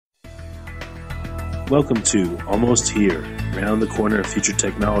Welcome to Almost Here, Round the Corner Future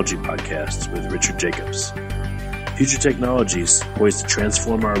Technology Podcasts with Richard Jacobs. Future technologies poised to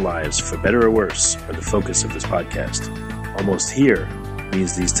transform our lives for better or worse are the focus of this podcast. Almost Here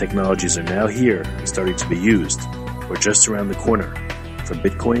means these technologies are now here and starting to be used, or just around the corner, from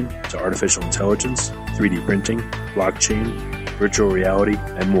Bitcoin to artificial intelligence, 3D printing, blockchain, virtual reality,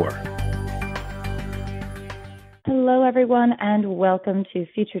 and more. Hello, everyone, and welcome to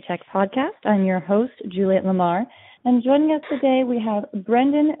Future Tech Podcast. I'm your host, Juliet Lamar, and joining us today we have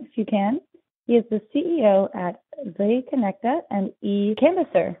Brendan Finucane. He is the CEO at Finucane and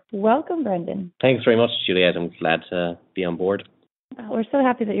Ecanvasser. Welcome, Brendan. Thanks very much, Juliet. I'm glad to be on board. We're so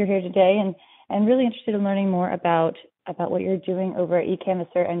happy that you're here today and really interested in learning more about what you're doing over at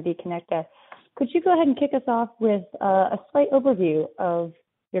Ecanvasser and Finucane. Could you go ahead and kick us off with a slight overview of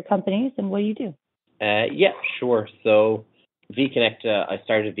your companies and what you do? Yeah, sure. So Finucane, I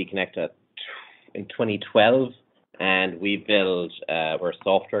started Finucane in 2012, and we're a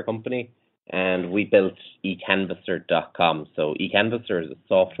software company, and we built Ecanvasser.com. So Ecanvasser is a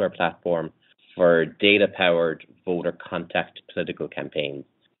software platform for data-powered voter contact political campaigns.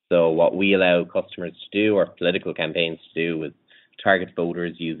 So what we allow customers to do, or political campaigns to do, is target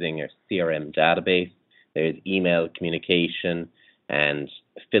voters using our CRM database. There's email communication and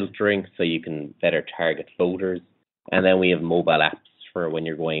filtering, so you can better target voters. And then we have mobile apps for when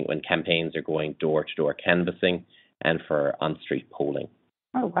campaigns are going door-to-door canvassing and for on-street polling.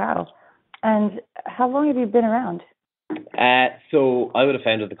 Oh, wow. And how long have you been around? So I would have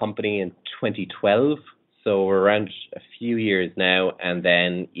founded the company in 2012. So we're around a few years now, and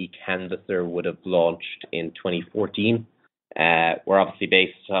then Ecanvasser would have launched in 2014. We're obviously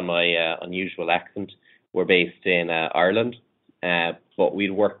based on my unusual accent. We're based in Ireland, but we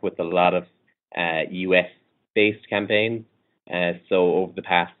work with a lot of US-based campaigns. So over the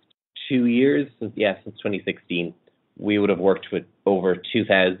past 2 years, since 2016, we would have worked with over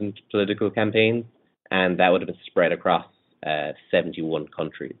 2,000 political campaigns, and that would have been spread across 71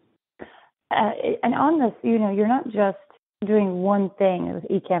 countries. And on this, you're not just doing one thing with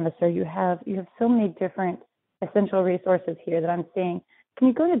Ecanvasser. You have so many different essential resources here that I'm seeing. Can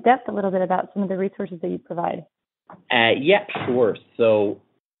you go into depth a little bit about some of the resources that you provide? Yeah, sure. So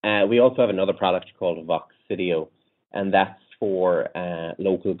we also have another product called Vox Video, and that's for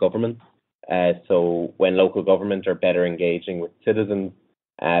local governments. So when local governments are better engaging with citizens,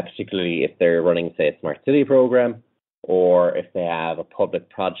 particularly if they're running, say, a smart city program, or if they have a public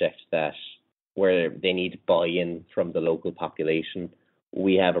project where they need buy-in from the local population,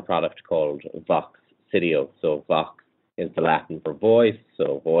 we have a product called Vox Video. So Vox is the Latin for voice,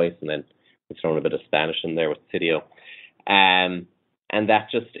 so voice, and then we've thrown a bit of Spanish in there with Video. And that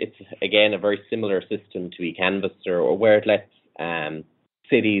it's again a very similar system to Ecanvasser, or where it lets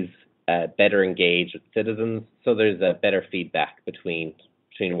cities better engage with citizens. So there's a better feedback between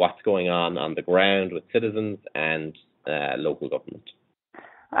what's going on the ground with citizens and local government.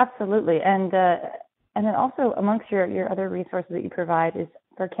 Absolutely, and then also amongst your other resources that you provide is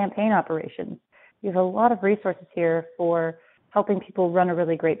for campaign operations. You have a lot of resources here for helping people run a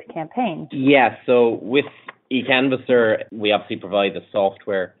really great campaign. Yeah, so with Ecanvasser, we obviously provide the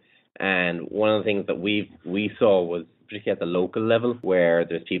software, and one of the things that we saw was, particularly at the local level, where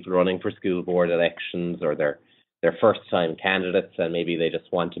there's people running for school board elections, or they're first-time candidates, and maybe they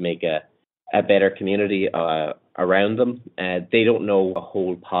just want to make a better community around them. They don't know a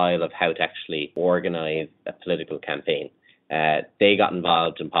whole pile of how to actually organize a political campaign. They got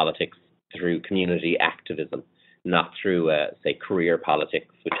involved in politics through community activism, not through, say, career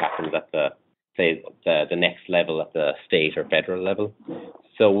politics, which happens at the next level, at the state or federal level.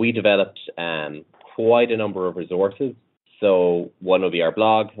 So we developed quite a number of resources. So one will be our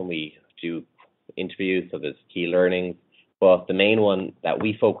blog, and we do interviews, so there's key learnings. But the main one that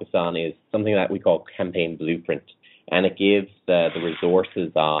we focus on is something that we call Campaign Blueprint, and it gives the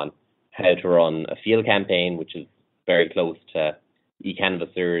resources on how to run a field campaign, which is very close to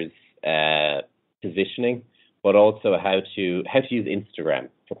Ecanvasser's positioning, but also how to use Instagram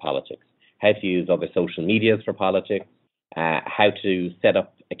for politics, how to use other social medias for politics, how to set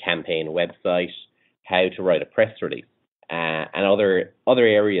up a campaign website, how to write a press release, and other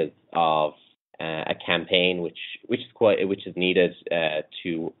areas of a campaign which is needed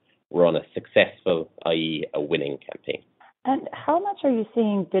to run a successful, i.e., a winning campaign. And how much are you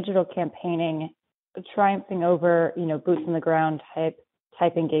seeing digital campaigning triumphing over, boots on the ground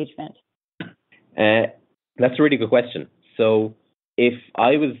type engagement? That's a really good question. So if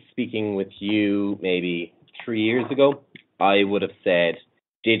I was speaking with you maybe 3 years ago, I would have said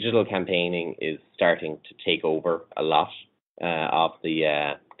digital campaigning is starting to take over a lot of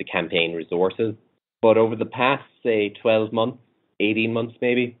the campaign resources. But over the past, say, 12 months, 18 months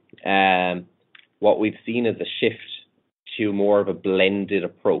maybe, what we've seen is a shift to more of a blended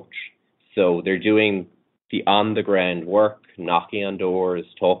approach. So they're doing the on-the-ground work, knocking on doors,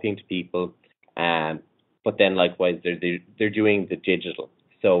 talking to people, but then likewise they're doing the digital.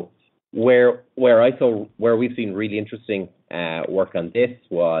 So where we've seen really interesting work on this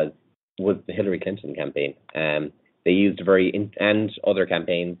was the Hillary Clinton campaign. They used and other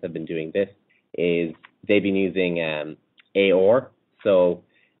campaigns have been doing this, is they've been using AOR. So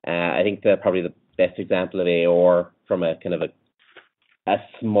I think probably the best example of AOR from a kind of a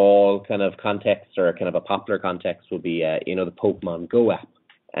small kind of context or a kind of a popular context would be the Pokemon Go app.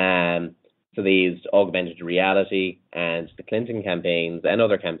 So they used augmented reality, and the Clinton campaigns and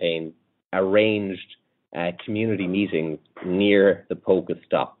other campaigns arranged community meetings near the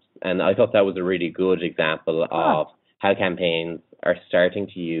Pokestops. And I thought that was a really good example of how campaigns are starting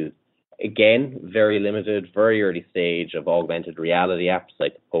to use, again, very limited, very early stage of augmented reality apps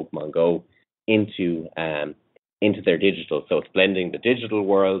like Pokemon Go into their digital. So it's blending the digital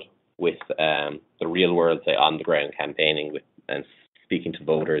world with the real world, say, on the ground campaigning and speaking to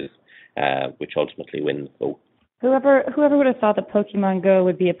voters, which ultimately wins the vote. Whoever would have thought that Pokemon Go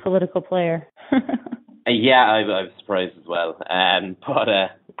would be a political player? Yeah, I was surprised as well. But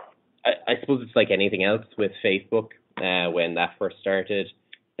I suppose it's like anything else with Facebook. When that first started,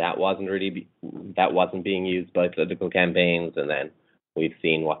 that wasn't being used by political campaigns, and then we've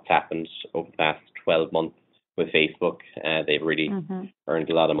seen what's happened over the past 12 months with Facebook. They've really earned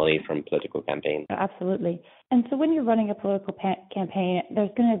a lot of money from political campaigns. Absolutely. And so when you're running a political campaign,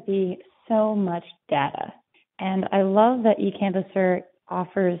 there's going to be so much data. And I love that Ecanvasser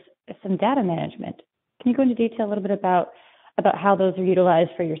offers some data management. Can you go into detail a little bit about how those are utilized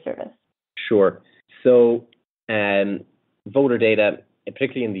for your service? Sure. So voter data,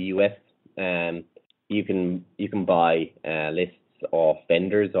 particularly in the US, you can buy lists of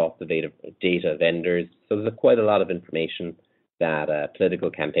vendors, off the data vendors. So there's quite a lot of information that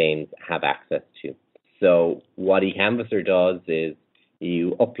political campaigns have access to. So what Ecanvasser does is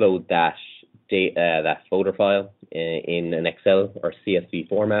you upload that voter file in an Excel or CSV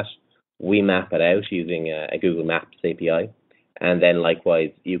format. We map it out using a Google Maps API. And then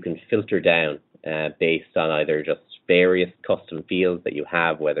likewise, you can filter down based on either just various custom fields that you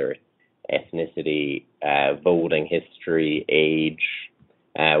have, whether it's ethnicity, voting history, age,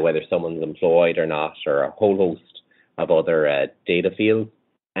 whether someone's employed or not, or a whole host of other data fields.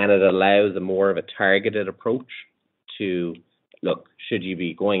 And it allows a more of a targeted approach to, look, should you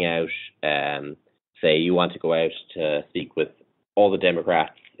be going out, say you want to go out to speak with all the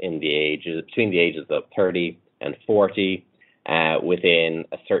Democrats between the ages of 30 and 40 within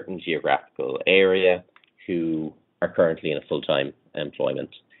a certain geographical area who are currently in a full-time employment.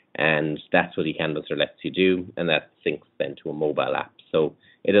 And that's what Ecanvasser lets you do, and that syncs then to a mobile app. So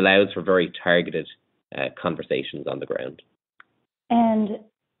it allows for very targeted conversations on the ground. And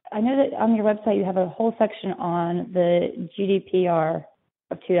I know that on your website you have a whole section on the GDPR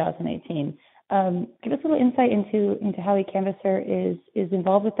of 2018. Give us a little insight into how Ecanvasser is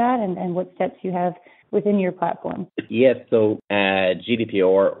involved with that and what steps you have within your platform. Yes, so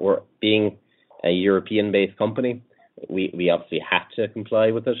GDPR, we're being a European-based company, we obviously had to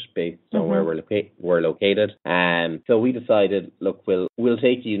comply with it based on where we're located. So we decided, look, we'll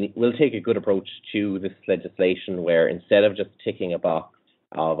take a good approach to this legislation, where instead of just ticking a box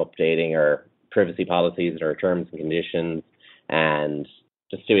of updating our privacy policies or terms and conditions and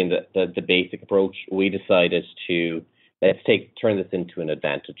just doing the basic approach, we decided to turn this into an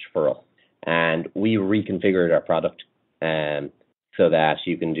advantage for us. And we reconfigured our product so that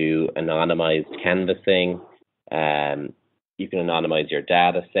you can do anonymized canvassing. You can anonymize your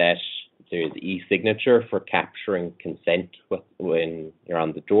data set. There's e-signature for capturing consent when you're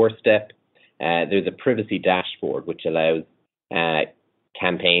on the doorstep. There's a privacy dashboard which allows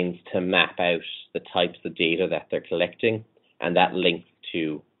campaigns to map out the types of data that they're collecting, and that links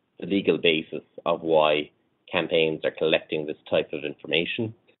to the legal basis of why campaigns are collecting this type of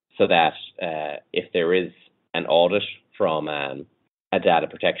information, so that if there is an audit from a data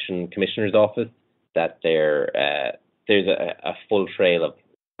protection commissioner's office, that there's a full trail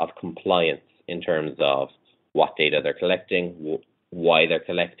of compliance in terms of what data they're collecting, why they're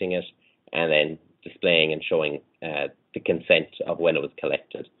collecting it, and then displaying and showing the consent of when it was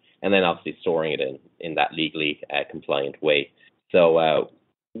collected, and then obviously storing it in that legally compliant way. So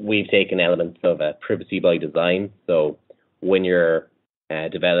we've taken elements of privacy by design. So when you're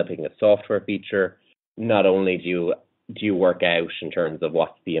developing a software feature, not only do you work out in terms of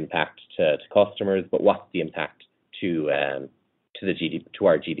what's the impact to customers, but what's the impact to our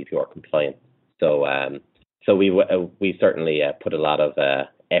GDPR compliance. So we certainly put a lot of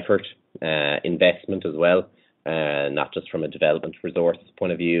effort, investment as well, not just from a development resource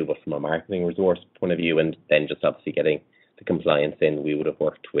point of view, but from a marketing resource point of view, and then just obviously getting the compliance in. We would have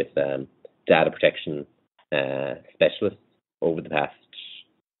worked with data protection specialists over the past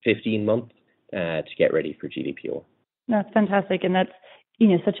 15 months to get ready for GDPR. That's fantastic, and that's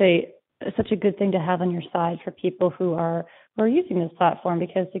such a good thing to have on your side for people who are using this platform,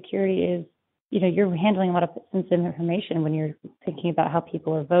 because security is, you're handling a lot of sensitive information when you're thinking about how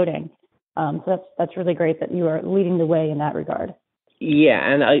people are voting. So that's really great that you are leading the way in that regard. Yeah,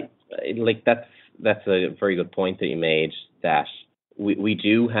 and I like that's a very good point that you made, that we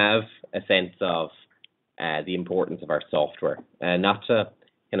do have a sense of the importance of our software, not to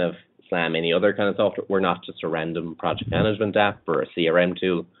kind of slam any other kind of software. We're not just a random project management app or a CRM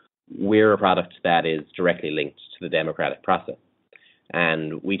tool. We're a product that is directly linked to the democratic process.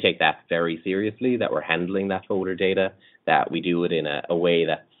 And we take that very seriously, that we're handling that voter data, that we do it in a way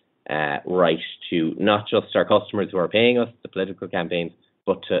that's right to not just our customers who are paying us, the political campaigns,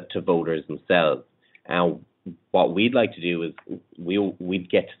 but to voters themselves. And what we'd like to do is we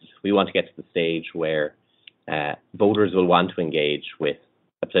want to get to the stage where voters will want to engage with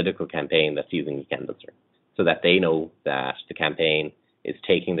a political campaign that's using Ecanvasser, so that they know that the campaign is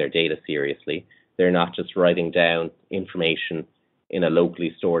taking their data seriously. They're not just writing down information in a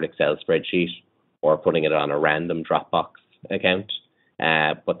locally stored Excel spreadsheet or putting it on a random Dropbox account,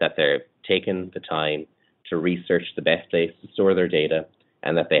 but that they're taking the time to research the best place to store their data,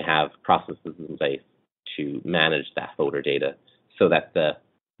 and that they have processes in place to manage that voter data, so that the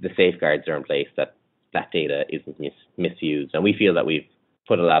safeguards are in place, that data isn't misused. And we feel that we've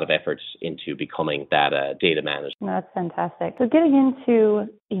put a lot of effort into becoming that data manager. That's fantastic. So getting into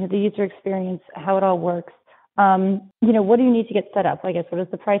the user experience, how it all works, what do you need to get set up? I guess, what is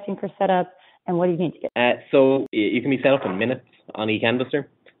the pricing for setup, and what do you need to get? So you can be set up in minutes on Ecanvasser.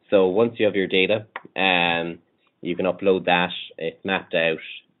 So once you have your data, you can upload that. It's mapped out,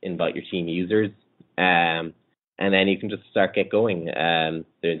 invite your team users, and then you can just get going.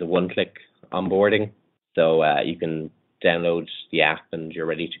 There's a one-click onboarding, so you can download the app and you're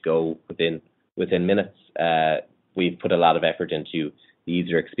ready to go within minutes. We've put a lot of effort into the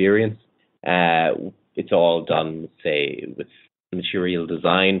user experience. It's all done, say, with material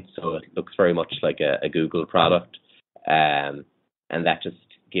design, so it looks very much like a Google product, and that just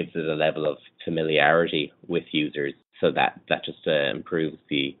gives it a level of familiarity with users, so that just improves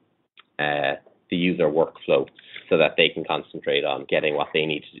the user workflow, so that they can concentrate on getting what they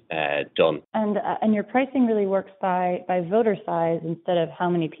need done. And your pricing really works by voter size instead of how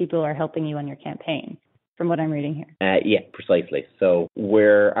many people are helping you on your campaign, from what I'm reading here. Yeah, precisely. So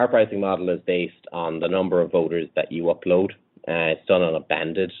our pricing model is based on the number of voters that you upload. It's done on a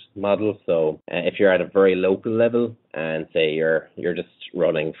banded model. So if you're at a very local level, and say you're just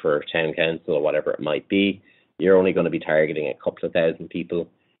running for town council or whatever it might be, you're only going to be targeting a couple of thousand people.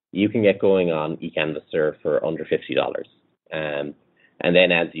 You can get going on Ecanvasser for under $50. And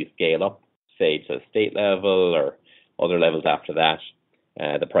then as you scale up, say to state level or other levels after that,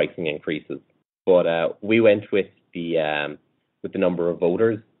 the pricing increases. But we went with the number of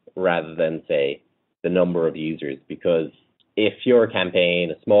voters rather than, say, the number of users, because if your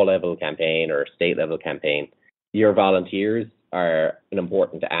campaign, a small level campaign or a state level campaign, your volunteers are an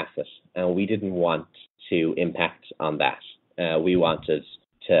important asset, and we didn't want to impact on that. We wanted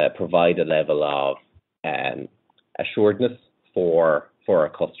to provide a level of assuredness for our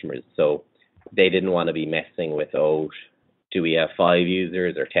customers. So they didn't want to be messing with, do we have 5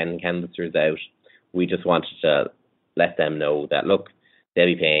 users or 10 canvassers out? We just wanted to let them know that, look, they'll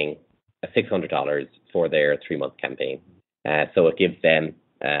be paying $600 for their 3-month campaign. So it gives them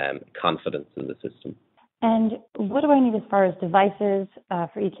confidence in the system. And what do I need as far as devices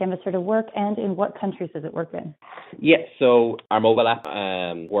for Ecanvasser to work, and in what countries does it work in? Yeah, so our mobile app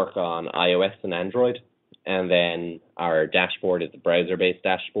work on iOS and Android, and then our dashboard is a browser-based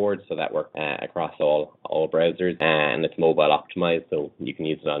dashboard, so that works across all browsers, and it's mobile optimized, so you can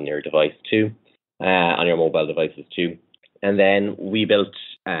use it on your device too, on your mobile devices too. And then we built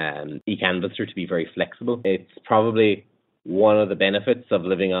Ecanvasser to be very flexible. It's probably one of the benefits of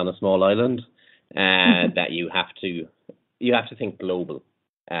living on a small island, that you have to think global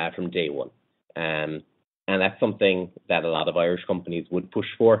from day one, and that's something that a lot of Irish companies would push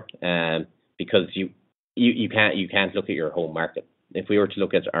for, because you can't look at your home market. If we were to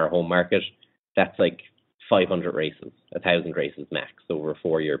look at our home market, that's like 500 races, 1,000 races max over a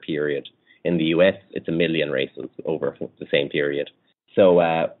 4-year period. In the US, it's 1 million races over the same period. So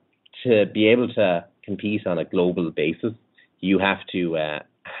to be able to compete on a global basis, you have to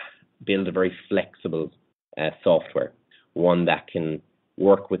build a very flexible software, one that can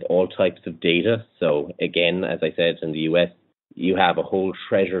work with all types of data. So again, as I said, in the US, you have a whole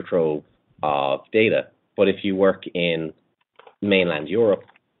treasure trove of data. But if you work in mainland Europe,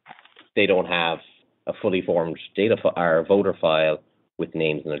 they don't have a fully formed or voter file with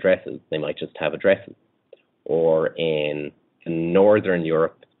names and addresses. They might just have addresses. Or in Northern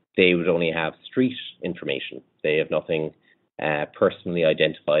Europe, they would only have street information. They have nothing personally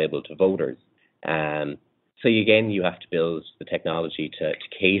identifiable to voters. So again, you have to build the technology to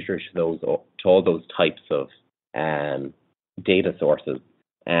cater to all those types of data sources.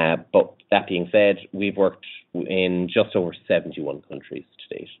 But that being said, we've worked in just over 71 countries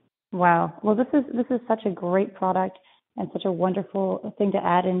to date. Wow. Well, this is such a great product and such a wonderful thing to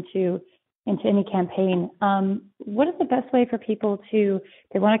add into any campaign. What is the best way for people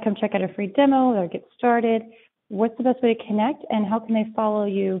they want to come check out a free demo or get started? What's the best way to connect, and how can they follow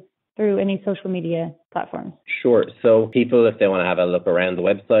you through any social media platforms? Sure. So people, if they want to have a look around the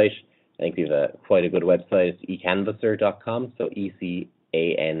website, I think we have quite a good website. It's ecanvasser.com. So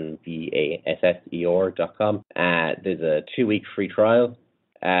ecanvasser.com. There's a 2-week free trial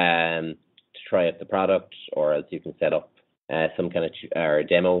to try out the product, or else you can set up some kind of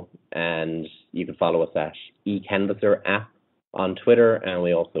demo, and you can follow us at Ecanvasser app on Twitter, and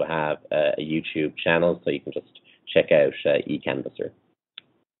we also have a YouTube channel, so you can just check out Ecanvasser.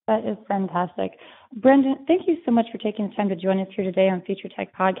 That is fantastic. Brendan, thank you so much for taking the time to join us here today on Future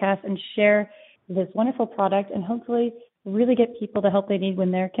Tech Podcast and share this wonderful product and hopefully really get people the help they need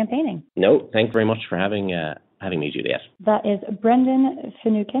when they're campaigning. No, thanks very much for having me, Juliet. That is Brendan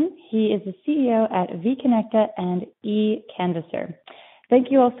Finucane. He is the CEO at vConnecta and Ecanvasser.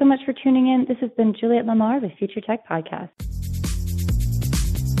 Thank you all so much for tuning in. This has been Juliet Lamar with Future Tech Podcast.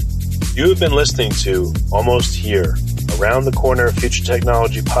 You have been listening to Almost Here, Around the Corner Future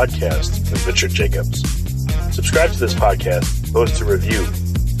Technology Podcast with Richard Jacobs. Subscribe to this podcast, post a review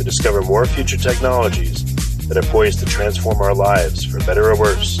to discover more future technologies that are poised to transform our lives for better or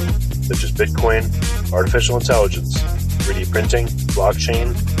worse, such as Bitcoin, artificial intelligence, 3D printing,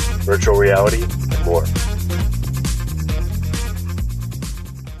 blockchain, virtual reality, and more.